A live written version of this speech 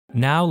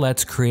Now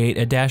let's create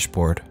a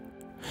dashboard.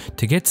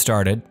 To get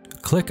started,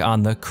 click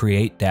on the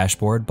Create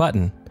Dashboard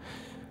button.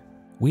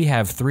 We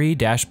have 3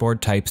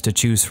 dashboard types to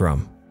choose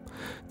from.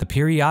 The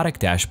periodic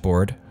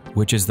dashboard,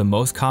 which is the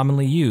most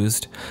commonly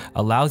used,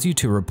 allows you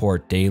to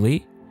report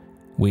daily,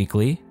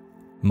 weekly,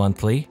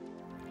 monthly,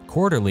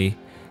 quarterly,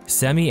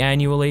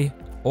 semi-annually,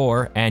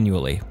 or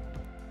annually.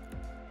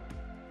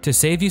 To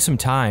save you some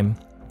time,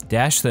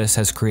 DashThis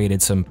has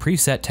created some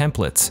preset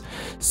templates,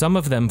 some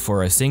of them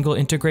for a single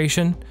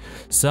integration,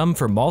 some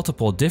for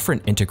multiple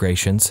different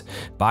integrations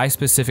by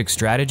specific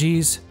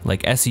strategies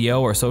like SEO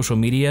or social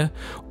media,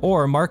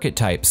 or market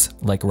types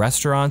like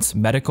restaurants,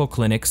 medical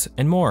clinics,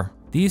 and more.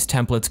 These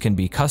templates can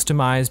be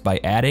customized by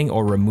adding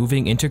or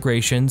removing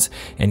integrations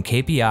and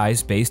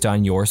KPIs based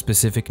on your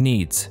specific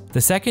needs. The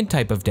second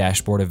type of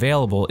dashboard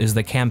available is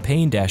the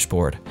campaign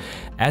dashboard.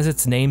 As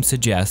its name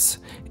suggests,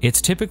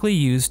 it's typically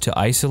used to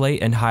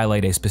isolate and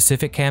highlight a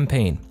specific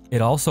campaign.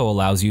 It also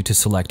allows you to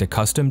select a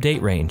custom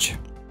date range.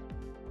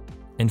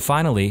 And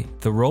finally,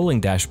 the rolling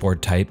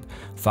dashboard type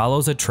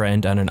follows a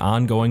trend on an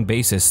ongoing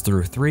basis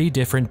through 3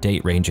 different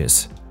date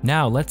ranges.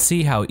 Now let's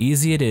see how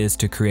easy it is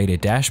to create a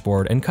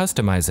dashboard and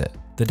customize it.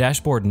 The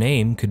dashboard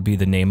name could be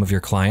the name of your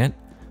client,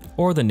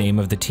 or the name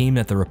of the team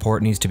that the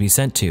report needs to be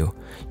sent to.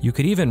 You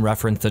could even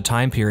reference the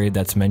time period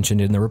that's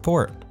mentioned in the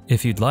report.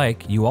 If you'd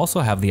like, you also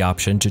have the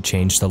option to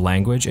change the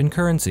language and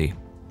currency.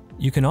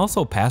 You can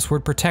also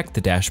password protect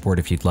the dashboard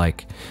if you'd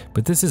like,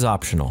 but this is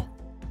optional.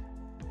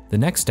 The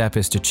next step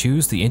is to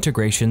choose the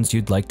integrations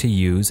you'd like to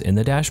use in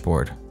the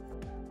dashboard.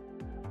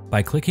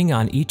 By clicking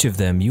on each of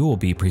them, you will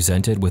be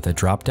presented with a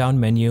drop-down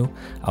menu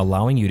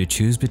allowing you to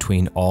choose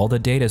between all the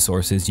data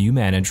sources you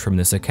manage from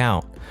this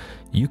account.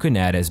 You can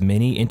add as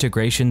many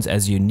integrations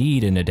as you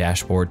need in a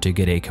dashboard to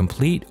get a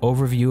complete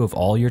overview of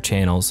all your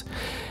channels,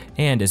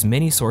 and as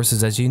many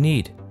sources as you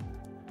need.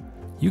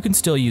 You can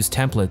still use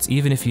templates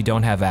even if you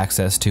don't have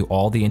access to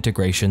all the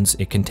integrations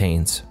it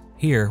contains.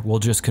 Here, we'll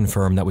just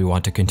confirm that we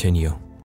want to continue.